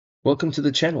Welcome to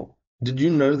the channel. Did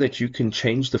you know that you can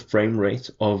change the frame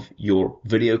rate of your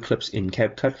video clips in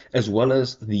CapCut as well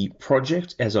as the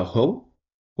project as a whole?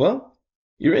 Well,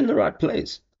 you're in the right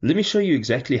place. Let me show you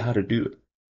exactly how to do it.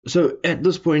 So at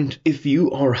this point, if you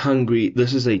are hungry,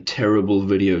 this is a terrible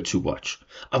video to watch.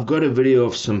 I've got a video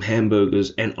of some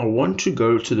hamburgers and I want to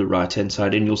go to the right hand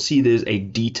side and you'll see there's a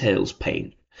details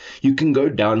pane. You can go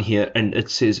down here and it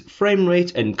says frame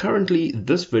rate, and currently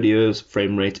this video's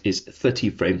frame rate is 30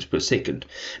 frames per second.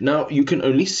 Now you can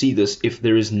only see this if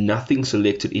there is nothing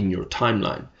selected in your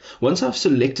timeline. Once I've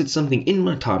selected something in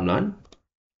my timeline,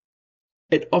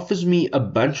 it offers me a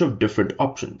bunch of different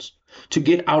options. To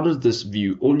get out of this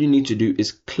view, all you need to do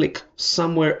is click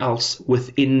somewhere else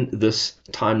within this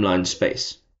timeline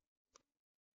space.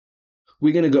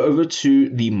 We're going to go over to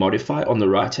the modify on the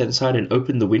right hand side and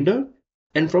open the window.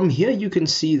 And from here, you can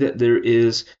see that there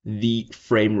is the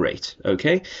frame rate,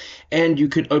 okay? And you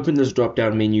can open this drop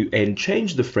down menu and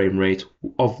change the frame rate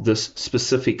of this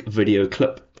specific video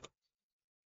clip.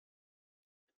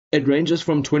 It ranges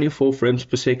from 24 frames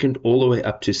per second all the way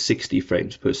up to 60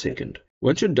 frames per second.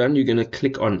 Once you're done, you're going to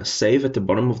click on save at the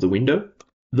bottom of the window.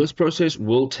 This process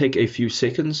will take a few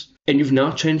seconds, and you've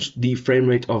now changed the frame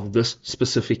rate of this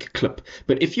specific clip.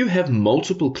 But if you have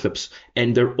multiple clips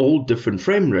and they're all different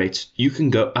frame rates, you can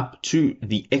go up to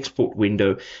the export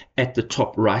window at the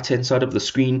top right hand side of the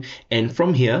screen, and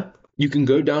from here you can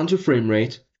go down to frame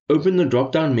rate, open the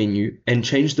drop down menu and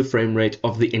change the frame rate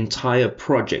of the entire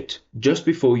project just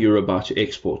before you're about to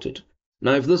export it.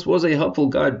 Now if this was a helpful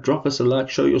guide, drop us a like,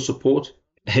 show your support,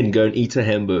 and go and eat a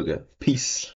hamburger. Peace.